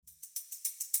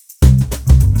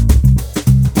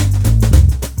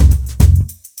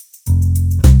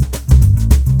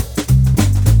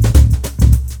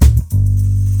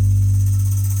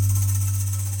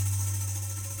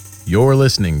You're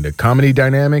listening to Comedy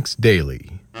Dynamics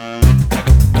Daily.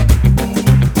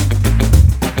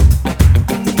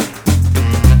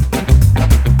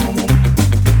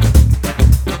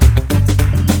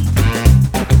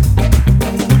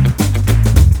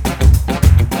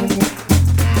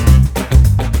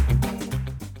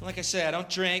 Like I say, I don't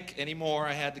drink anymore.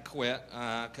 I had to quit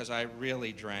because I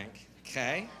really drank.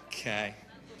 Okay?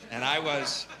 And I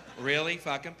was really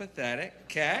fucking pathetic.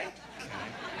 Okay?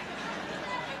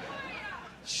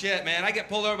 Shit, man, I get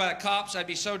pulled over by the cops. I'd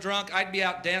be so drunk, I'd be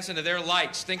out dancing to their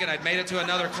lights, thinking I'd made it to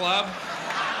another club.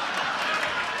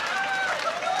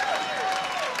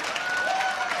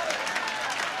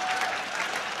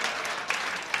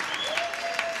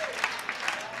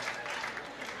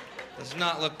 Does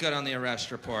not look good on the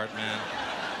arrest report, man.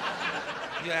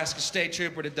 You ask a state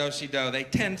trooper to do-si-do, they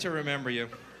tend to remember you.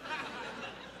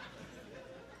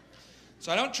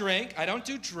 So I don't drink, I don't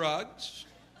do drugs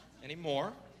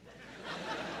anymore.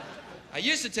 I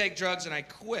used to take drugs and I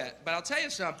quit, but I'll tell you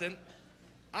something,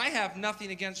 I have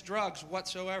nothing against drugs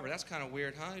whatsoever. That's kind of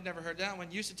weird, huh? You never heard that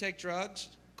one? Used to take drugs,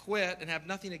 quit, and have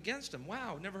nothing against them.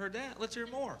 Wow, never heard that. Let's hear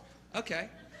more. Okay.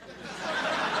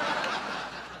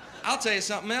 I'll tell you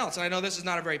something else. I know this is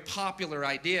not a very popular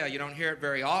idea. You don't hear it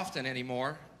very often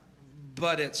anymore,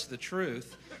 but it's the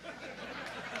truth.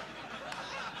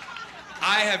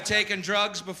 I have taken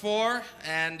drugs before,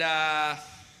 and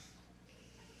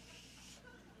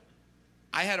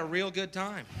I had a real good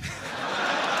time.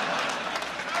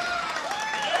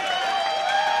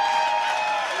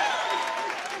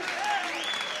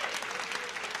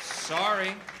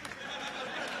 Sorry.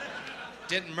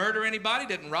 Didn't murder anybody,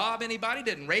 didn't rob anybody,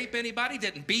 didn't rape anybody,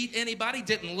 didn't beat anybody,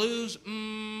 didn't lose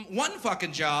one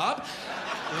fucking job,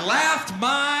 laughed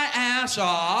my ass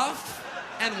off,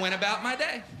 and went about my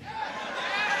day.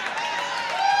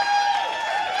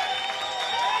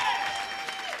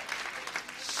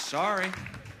 Sorry.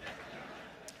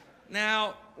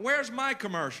 Now, where's my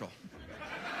commercial?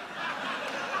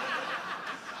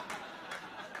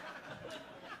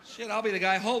 Shit, I'll be the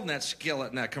guy holding that skillet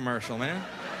in that commercial, man.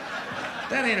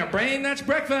 That ain't a brain, that's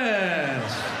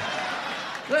breakfast.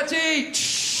 Let's eat.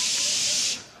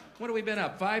 Shh. What have we been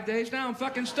up, 5 days now? I'm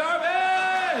fucking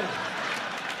starving.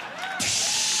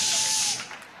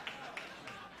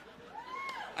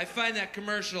 I find that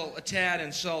commercial a tad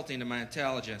insulting to my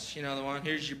intelligence. You know the one,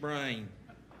 here's your brain.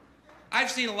 I've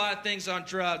seen a lot of things on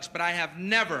drugs, but I have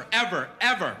never, ever,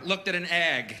 ever looked at an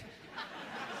egg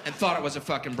and thought it was a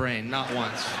fucking brain, not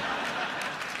once.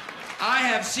 I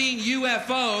have seen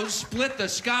UFOs split the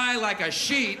sky like a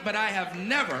sheet, but I have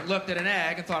never looked at an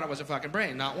egg and thought it was a fucking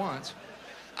brain, not once.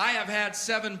 I have had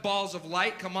 7 balls of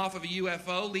light come off of a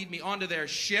UFO, lead me onto their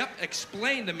ship,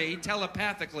 explain to me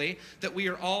telepathically that we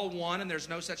are all one and there's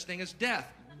no such thing as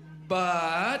death.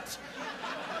 But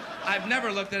I've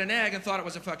never looked at an egg and thought it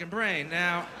was a fucking brain.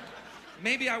 Now,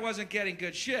 maybe I wasn't getting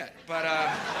good shit, but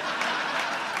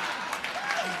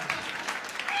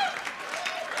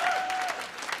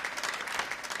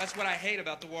that's what I hate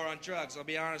about the war on drugs. I'll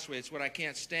be honest with you. It's what I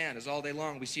can't stand is all day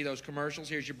long we see those commercials.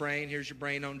 Here's your brain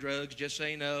on drugs. Just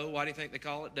say no. Why do you think they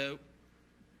call it dope?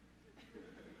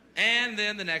 And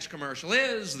then the next commercial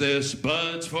is this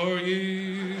bud's for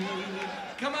you.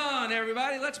 Come on,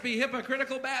 everybody. Let's be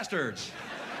hypocritical bastards.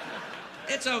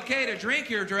 It's okay to drink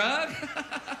your drug.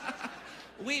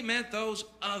 We meant those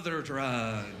other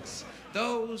drugs.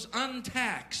 Those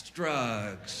untaxed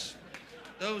drugs.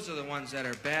 Those are the ones that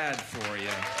are bad for you.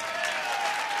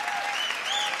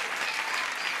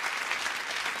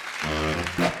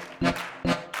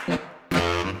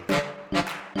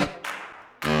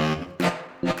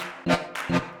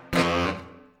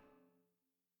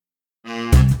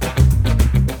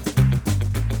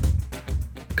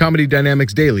 Comedy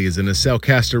Dynamics Daily is an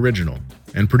Acelcast original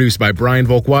and produced by Brian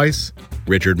Volk-Weiss,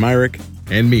 Richard Myrick,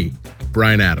 and me,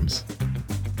 Brian Adams.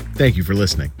 Thank you for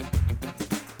listening.